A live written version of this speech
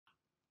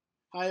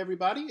Hi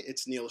everybody,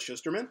 it's Neil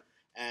Schusterman,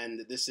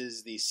 and this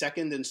is the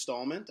second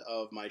installment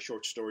of my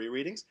short story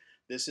readings.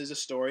 This is a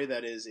story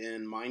that is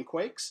in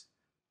MINDQUAKES,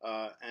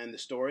 and the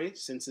story,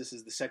 since this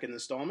is the second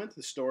installment,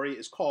 the story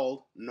is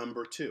called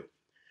Number 2.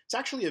 It's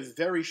actually a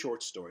very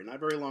short story, not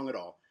very long at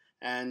all,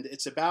 and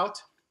it's about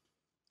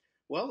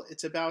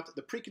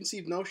the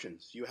preconceived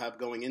notions you have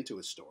going into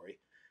a story,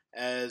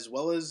 as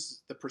well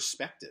as the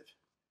perspective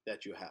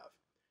that you have.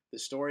 The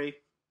story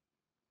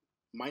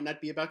might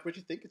not be about what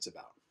you think it's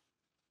about.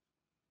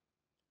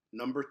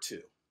 Number 2.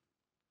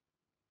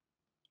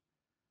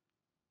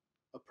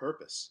 A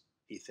purpose,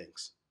 he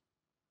thinks.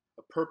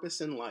 A purpose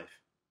in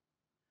life.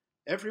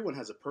 Everyone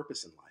has a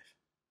purpose in life.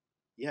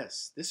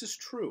 Yes, this is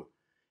true.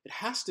 It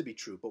has to be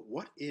true, but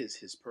what is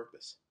his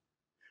purpose?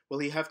 Will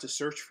he have to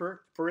search for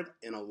it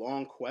in a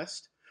long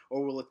quest,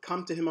 or will it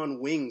come to him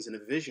on wings in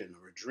a vision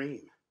or a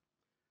dream?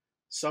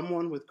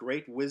 Someone with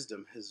great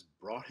wisdom has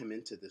brought him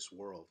into this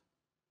world.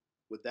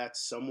 Would that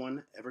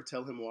someone ever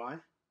tell him why?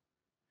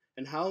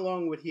 And how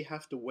long would he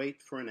have to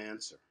wait for an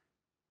answer?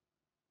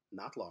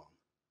 Not long.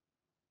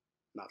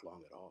 Not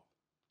long at all.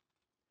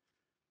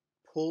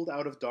 Pulled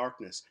out of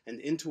darkness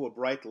and into a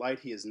bright light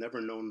he has never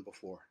known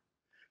before.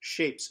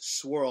 Shapes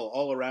swirl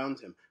all around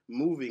him,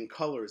 moving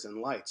colors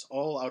and lights,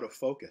 all out of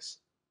focus.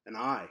 An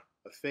eye,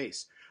 a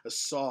face, a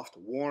soft,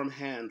 warm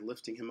hand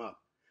lifting him up,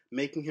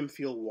 making him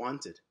feel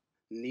wanted,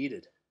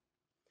 needed.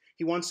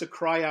 He wants to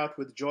cry out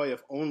with joy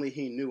if only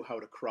he knew how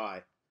to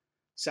cry.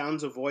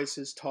 Sounds of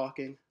voices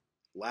talking,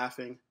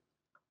 laughing,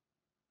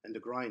 and a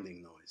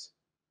grinding noise.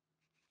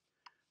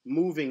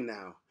 Moving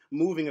now,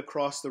 moving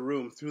across the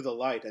room through the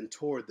light and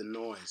toward the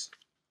noise.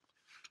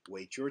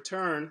 Wait your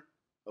turn,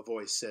 a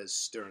voice says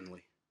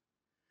sternly.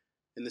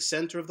 In the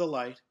center of the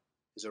light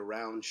is a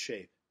round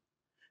shape,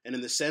 and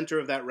in the center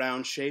of that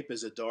round shape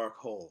is a dark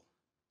hole.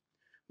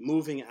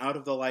 Moving out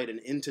of the light and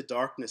into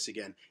darkness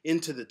again,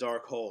 into the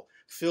dark hole,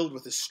 filled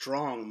with a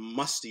strong,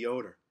 musty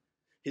odor.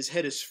 His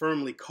head is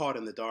firmly caught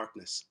in the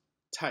darkness,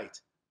 tight,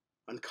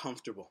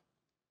 uncomfortable.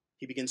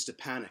 He begins to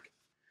panic,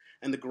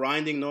 and the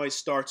grinding noise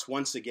starts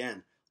once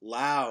again,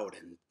 loud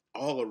and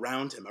all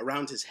around him,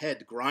 around his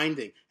head,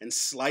 grinding and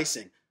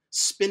slicing,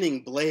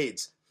 spinning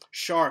blades,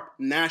 sharp,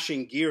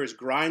 gnashing gears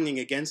grinding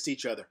against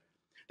each other.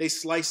 They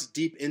slice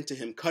deep into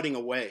him, cutting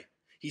away.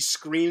 He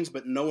screams,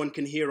 but no one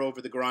can hear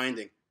over the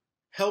grinding.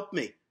 Help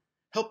me,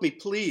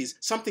 please,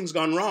 something's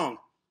gone wrong.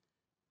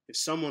 If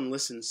someone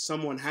listens,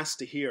 someone has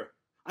to hear.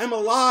 I'm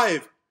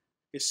alive!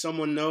 If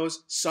someone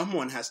knows,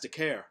 someone has to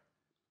care.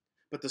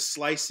 But the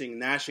slicing,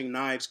 gnashing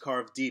knives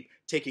carve deep,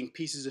 taking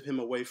pieces of him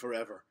away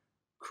forever.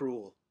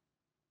 Cruel,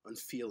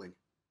 unfeeling.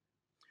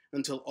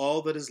 Until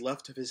all that is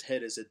left of his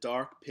head is a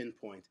dark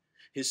pinpoint.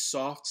 His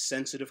soft,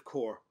 sensitive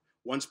core,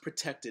 once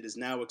protected, is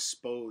now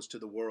exposed to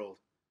the world.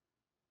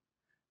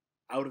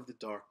 Out of the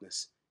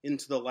darkness,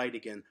 into the light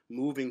again,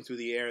 moving through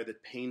the air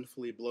that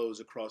painfully blows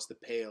across the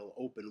pale,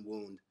 open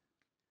wound.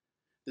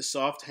 The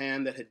soft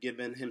hand that had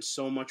given him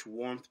so much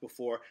warmth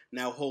before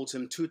now holds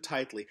him too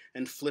tightly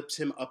and flips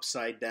him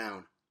upside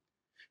down.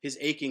 His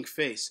aching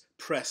face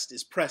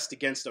is pressed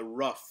against a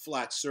rough,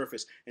 flat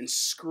surface and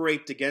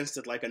scraped against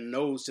it like a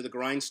nose to the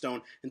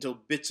grindstone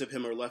until bits of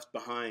him are left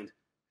behind.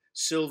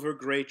 Silver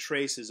gray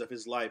traces of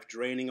his life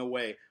draining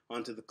away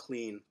onto the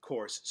clean,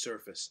 coarse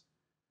surface.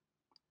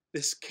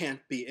 This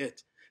can't be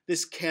it.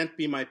 This can't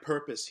be my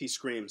purpose, he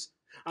screams.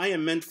 I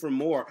am meant for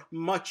more,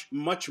 much,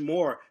 much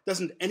more.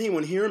 Doesn't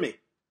anyone hear me?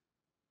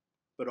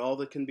 But all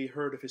that can be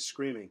heard of his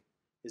screaming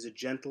is a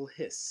gentle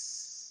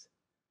hiss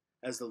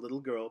as the little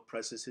girl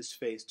presses his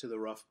face to the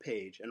rough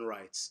page and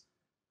writes,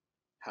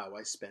 How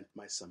I Spent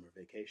My Summer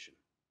Vacation.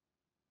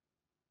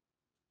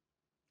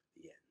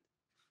 The end.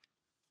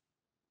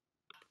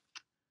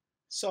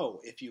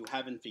 So, if you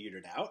haven't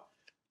figured it out,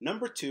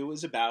 number 2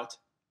 is about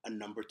a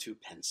number 2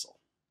 pencil.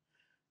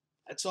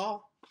 That's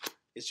all.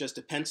 It's just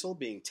a pencil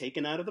being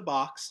taken out of the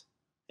box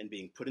and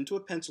being put into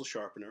a pencil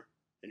sharpener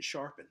and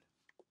sharpened.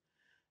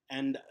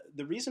 And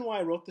the reason why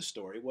I wrote the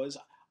story was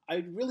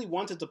I really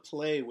wanted to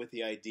play with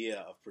the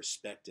idea of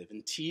perspective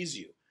and tease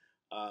you.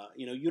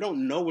 You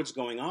don't know what's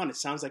going on. It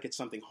sounds like it's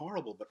something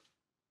horrible, but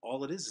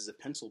all it is a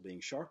pencil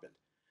being sharpened.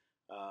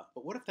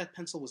 But what if that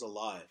pencil was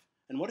alive?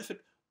 And what if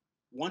it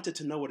wanted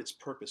to know what its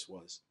purpose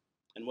was?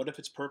 And what if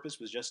its purpose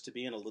was just to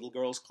be in a little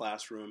girl's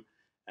classroom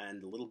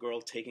and the little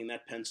girl taking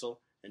that pencil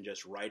and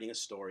just writing a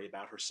story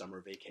about her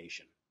summer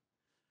vacation?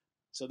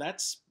 So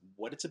that's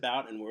what it's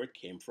about and where it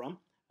came from.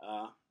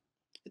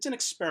 It's an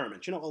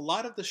experiment. A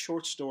lot of the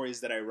short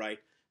stories that I write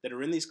that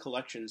are in these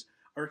collections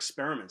are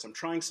experiments. I'm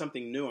trying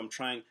something new. I'm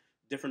trying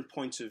different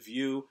points of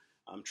view.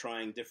 I'm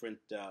trying different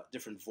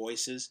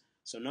voices.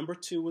 So number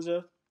 2 was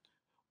a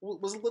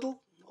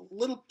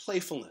little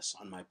playfulness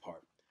on my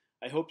part.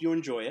 I hope you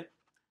enjoyed it,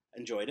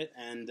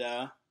 and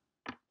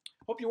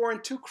hope you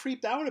weren't too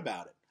creeped out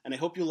about it. And I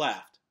hope you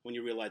laughed when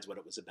you realized what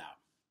it was about.